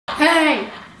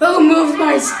Who moved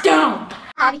my stump?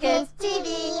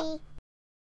 HobbyKidsTV.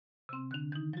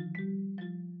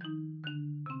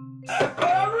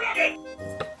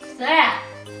 What's that?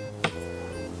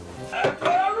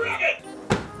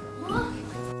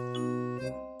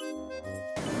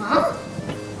 Huh?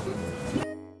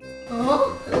 Huh?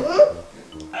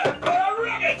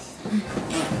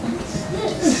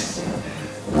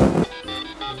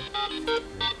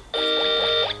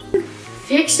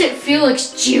 Fix it,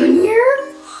 Felix Jr.?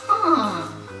 Huh.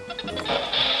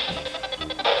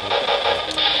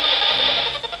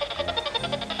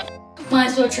 Might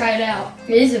as well try it out.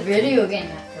 It is a video game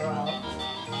after all.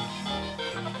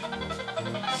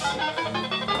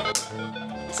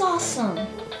 It's awesome.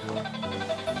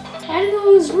 I didn't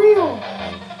know it was real.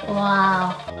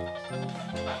 Wow.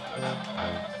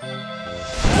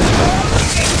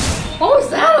 What was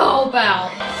that all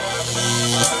about?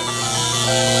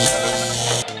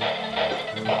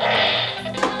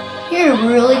 You're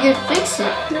really good fix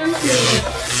it. Thank you.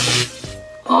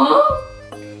 Huh?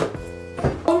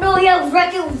 Oh no, you have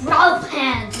Wreck-It Ralph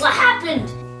hands. What happened?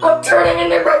 I'm turning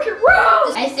into Wreck-It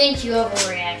Ralph. I think you're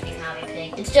overreacting,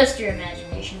 HobbyPig. It's just your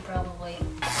imagination, probably.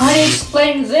 How do you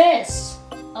explain this?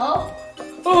 Oh.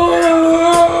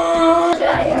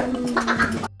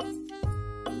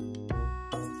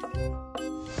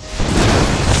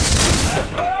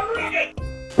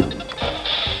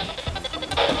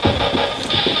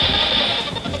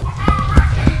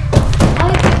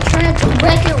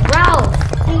 Wreck-It Ralph!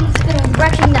 He's been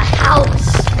wrecking the house!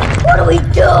 What do we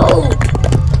do?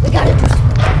 We gotta do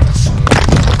something.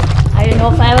 I don't know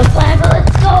if I have a plan, but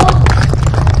let's go!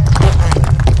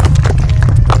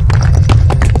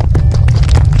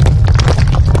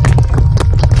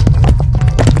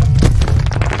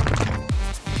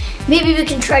 Maybe we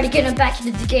can try to get him back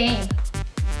into the game.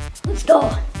 Let's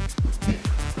go!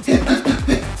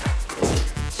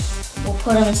 We'll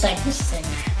put him inside this thing.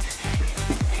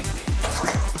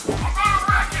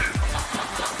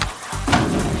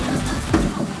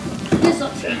 This'll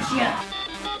teach ya.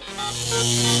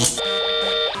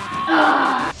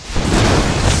 Ah.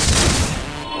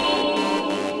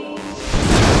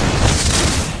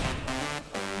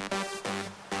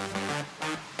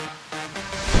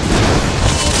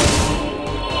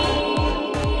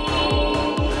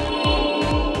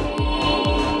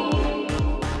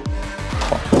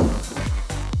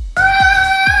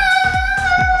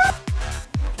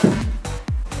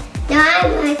 Now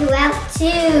I'm going to laugh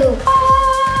too.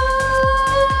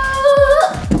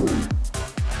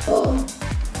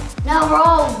 Now we're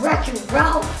all Wreck-It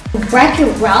Ralph.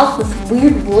 Wreck-It Ralph with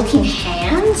weird looking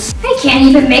hands? I can't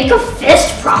even make a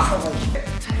fist properly.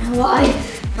 I don't know why.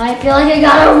 I feel like I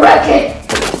gotta wreck it.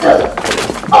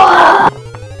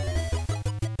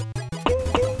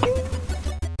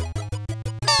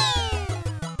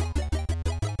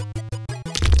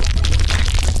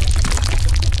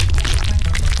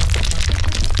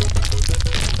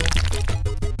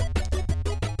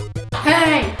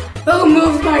 Hey, who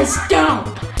moved my stump?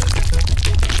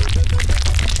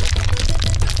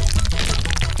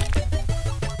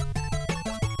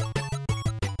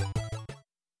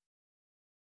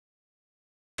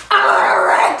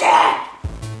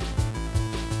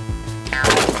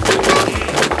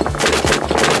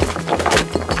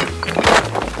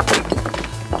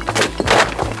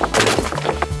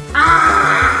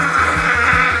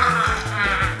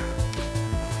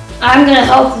 I'm gonna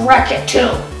help wreck it too.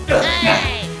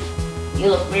 Hey. You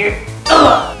look weird.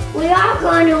 We are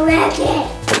going to wreck it.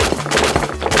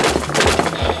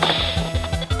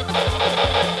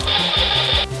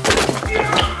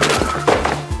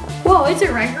 Whoa, it's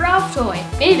a Wreck-It Ralph toy.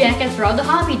 Maybe I can throw the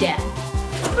Hobby Dad.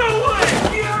 No way!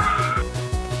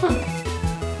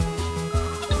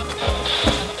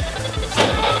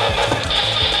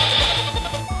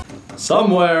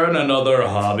 Somewhere in another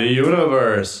hobby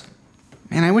universe.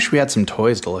 Man, I wish we had some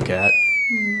toys to look at.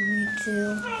 Me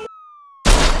too.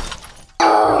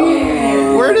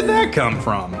 Where did that come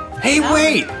from? Hey,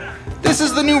 wait! This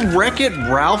is the new Wreck-It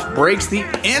Ralph Breaks the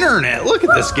Internet. Look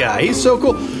at this guy, he's so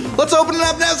cool. Let's open it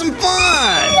up and have some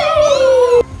fun!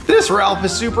 This Ralph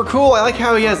is super cool. I like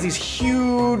how he has these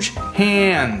huge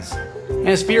hands. And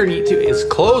his feet are neat too. His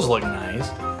clothes look nice.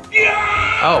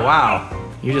 Oh, wow.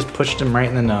 You just pushed him right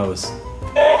in the nose.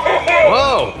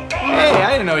 Whoa! Hey,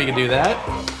 I didn't know you could do that.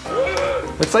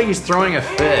 Looks like he's throwing a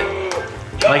fit.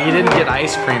 Like he didn't get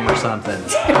ice cream or something.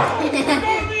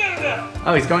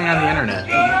 Oh, he's going on the internet.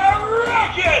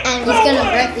 And he's gonna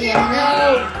wreck the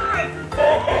internet.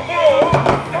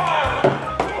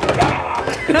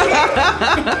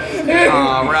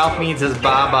 Aw, Ralph needs his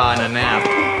baba and a nap.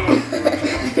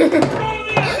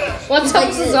 What's up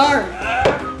with his arm?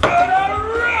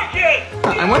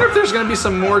 I wonder if there's gonna be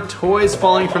some more toys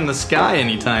falling from the sky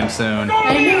anytime soon.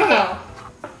 I know.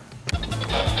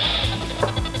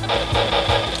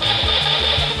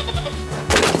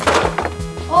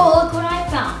 Oh, look what I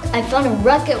found. I found a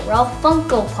Wreck-It Ralph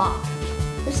Funko Pop.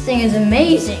 This thing is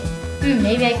amazing.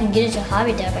 Maybe I can get it to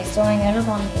Hobby Dad by throwing it up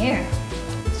on the air.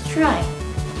 Let's try.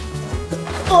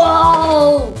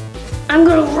 Whoa! I'm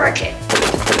gonna wreck it.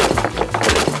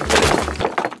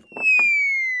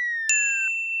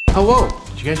 Oh, whoa.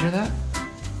 Did you guys hear that?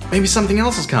 Maybe something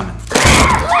else is coming.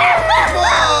 Whoa!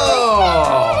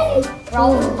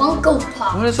 Ralph Funko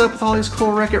Pop. What is up with all these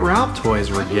cool Wreck-It Ralph toys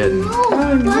we're getting?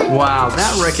 Wow,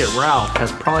 that Wreck-It Ralph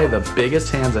has probably the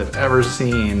biggest hands I've ever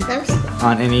seen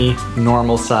on any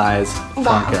normal size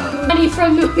Funko. Bunny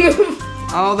from the room.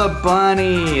 Oh, the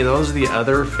bunny. Those are the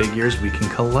other figures we can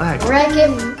collect.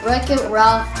 Wreck-It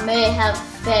Ralph may have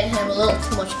fed him a little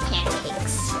too much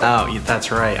pancakes. Oh, yeah,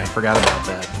 that's right. I forgot about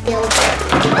that.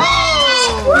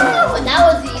 Whoa,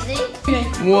 that was easy.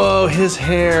 Whoa, his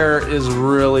hair is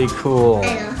really cool.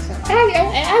 And awesome.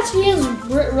 It actually is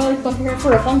really fun hair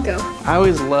for a Funko. I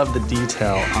always love the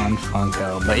detail on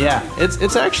Funko, but yeah,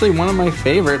 it's actually one of my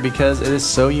favorite because it is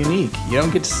so unique. You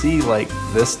don't get to see like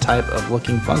this type of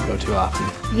looking Funko too often.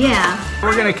 Yeah.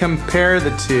 We're gonna compare the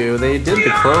two. They did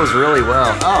the clothes really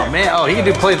well. Oh man, oh he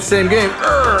can play the same game.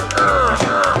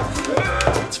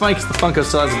 It's funny because the Funko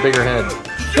still has a bigger head.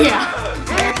 Yeah. I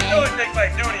really take my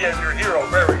duty as your hero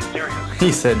very seriously.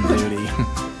 He said duty.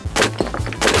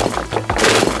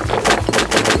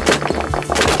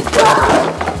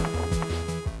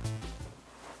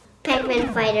 Pac-Man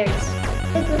fighters.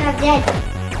 Look what I've done.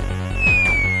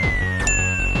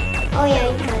 Oh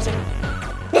yeah, he tries it.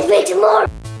 Let's make some more.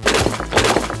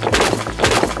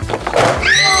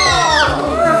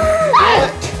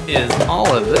 What is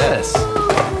all of this?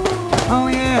 Oh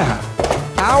yeah,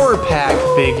 Power Pack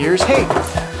figures. Hey,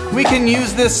 we can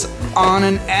use this on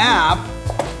an app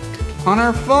on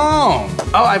our phone.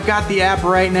 Oh, I've got the app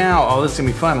right now. Oh, this is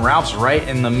gonna be fun. Ralph's right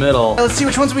in the middle. Let's see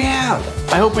which ones we have.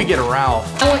 I hope we get a Ralph.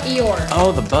 I want Eeyore.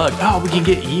 Oh, the bug. Oh, we can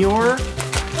get Eeyore.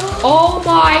 Oh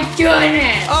my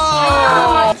goodness.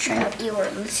 Oh! Try out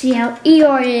Eeyore. Let's see how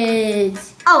Eeyore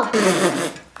is. Oh.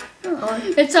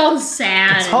 It's all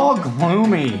sad. It's all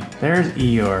gloomy. There's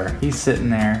Eeyore. He's sitting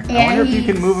there. I wonder if you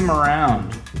can move him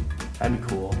around. That'd be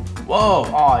cool. Whoa!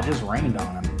 Oh, it just rained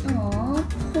on him. Aw,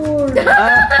 poor.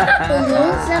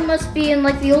 Balloons that must be in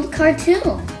like the old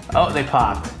cartoon. Oh, they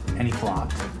popped and he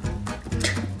flopped.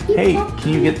 Hey,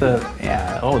 can you get the?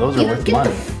 Yeah. Oh, those are worth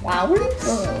money. Flowers?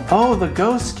 Oh, the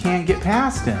ghosts can't get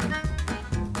past him.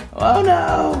 Oh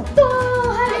no!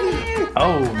 Oh, hi there.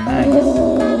 Oh, nice.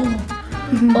 Oh.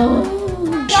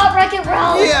 Got Wreck-It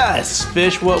Ralph. Yes,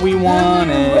 fish what we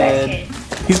wanted.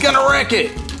 He's gonna wreck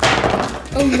it.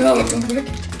 Oh no.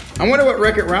 I wonder what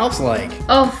Wreck-It Ralph's like.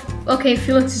 Oh, okay,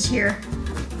 Felix is here.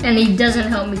 And he doesn't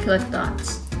help me collect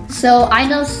dots. So I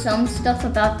know some stuff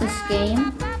about this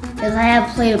game because I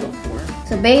have played it before.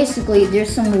 So basically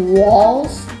there's some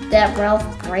walls that Ralph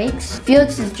breaks.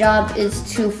 Felix's job is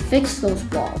to fix those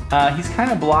walls. He's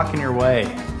kind of blocking your way.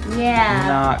 Yeah.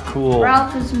 Not cool.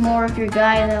 Ralph is more of your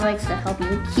guy that likes to help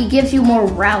you. He gives you more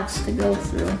routes to go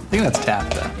through. I think that's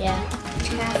Taffeta. Yeah.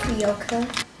 Tapioca.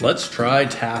 Let's try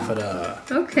Taffeta.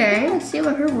 Okay. Let's see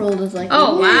what her world is like.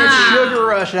 Oh, It's wow. Sugar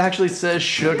Rush. It actually says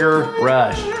Sugar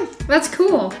Rush. That's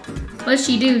cool. What's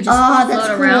she do? Just Oh, float that's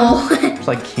around? It's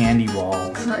like candy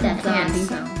walls. That's candy.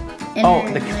 Oh,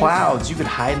 the clouds. You could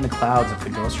hide in the clouds if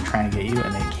the ghosts are trying to get you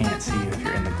and they can't see you if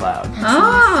you're in the cloud.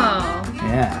 Oh.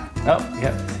 Yeah. Oh,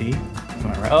 yep. See? You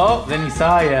went right. Oh, then he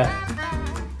saw you.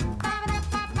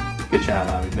 Good job,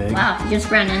 Bobby Big. Wow, you just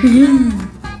ran in.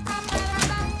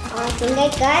 Oh, I think I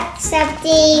got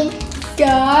something.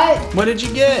 What did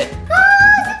you get?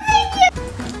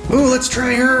 Ooh, let's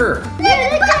try her.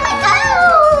 Let it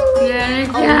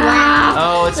go.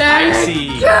 Oh, it's icy.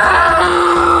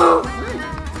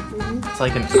 It's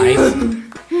like an ice.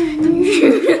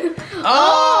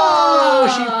 Oh,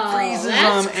 she freezes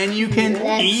them and you can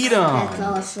eat them. That's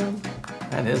awesome.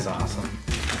 That is awesome.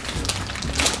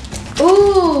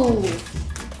 Ooh.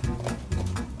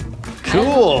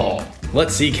 Cool.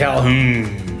 Let's see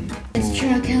Calhoun. Let's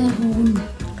try Calhoun.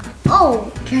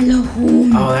 Oh.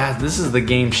 Calhoun. Oh, this is the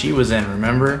game she was in,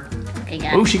 remember?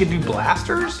 Oh, she could do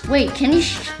blasters? Wait,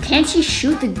 can't she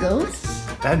shoot the ghosts?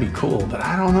 That'd be cool, but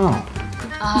I don't know.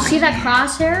 You see that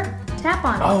crosshair? Tap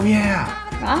on it. Oh, yeah.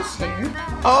 Crosshair?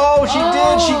 Oh, she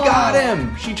did. She got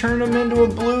him. She turned him into a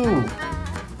blue.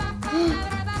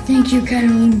 Thank you,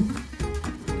 Calhoun.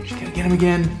 She's gonna get him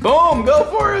again. Boom, go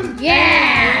for him.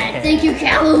 Yeah, thank you,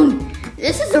 Calhoun.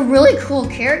 This is a really cool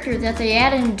character that they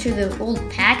added into the old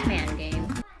Pac-Man game.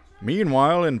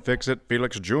 Meanwhile, in Fix-It,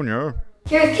 Felix Jr.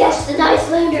 Here, catch the nice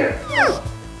lander.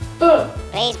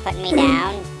 Please put me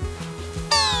down.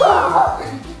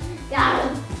 Got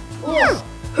him. Oh.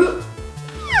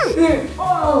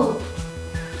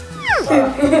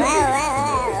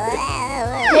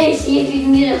 Hey, see if you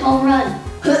can get a home run.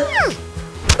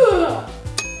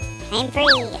 I'm free.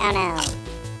 Oh no.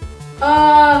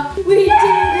 We did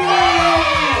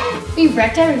it! We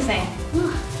wrecked everything.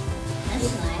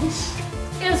 That's nice.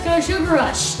 Okay, let's go to Sugar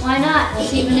Rush. Why not? We'll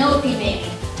see Vanellope baby.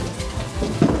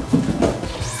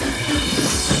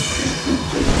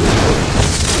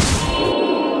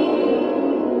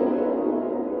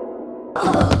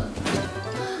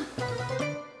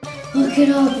 Look at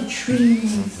all the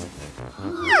trees.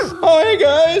 Oh, hey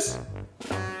guys.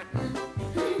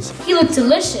 He looks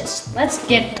delicious. Let's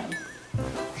get him.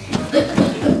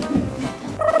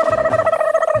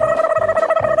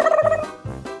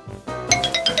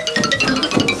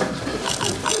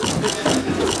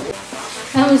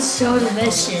 That was so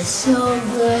delicious, so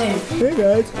good. Hey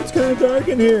guys, it's kind of dark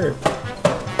in here.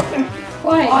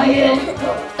 Quiet.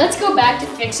 Let's go back to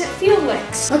Fix-It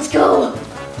Felix. Let's go.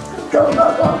 Go, go,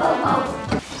 go, go, go.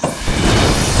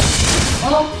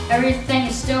 Oh, everything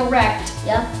is still wrecked.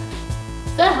 Yep.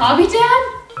 Is that Hobby Dad?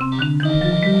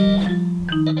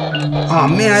 Oh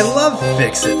man, I love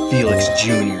Fix-It Felix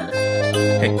Jr.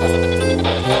 Hey.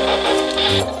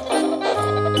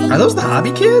 Are those the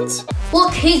Hobby Kids?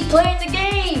 Look, he's playing the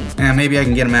game. Yeah, maybe I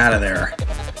can get him out of there.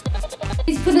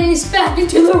 He's putting us back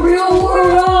into the real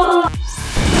world.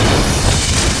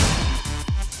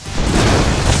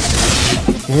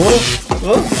 Whoa.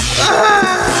 Whoa.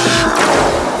 Ah!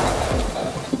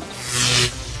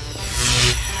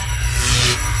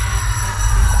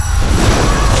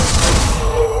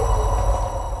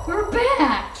 We're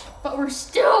back, but we're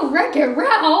still Wreck-It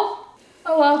Ralph.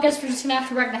 Oh well, I guess we're just gonna have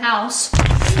to wreck the house.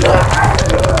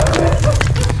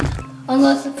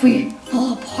 Unless if we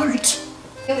fall apart.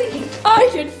 I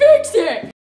can fix it!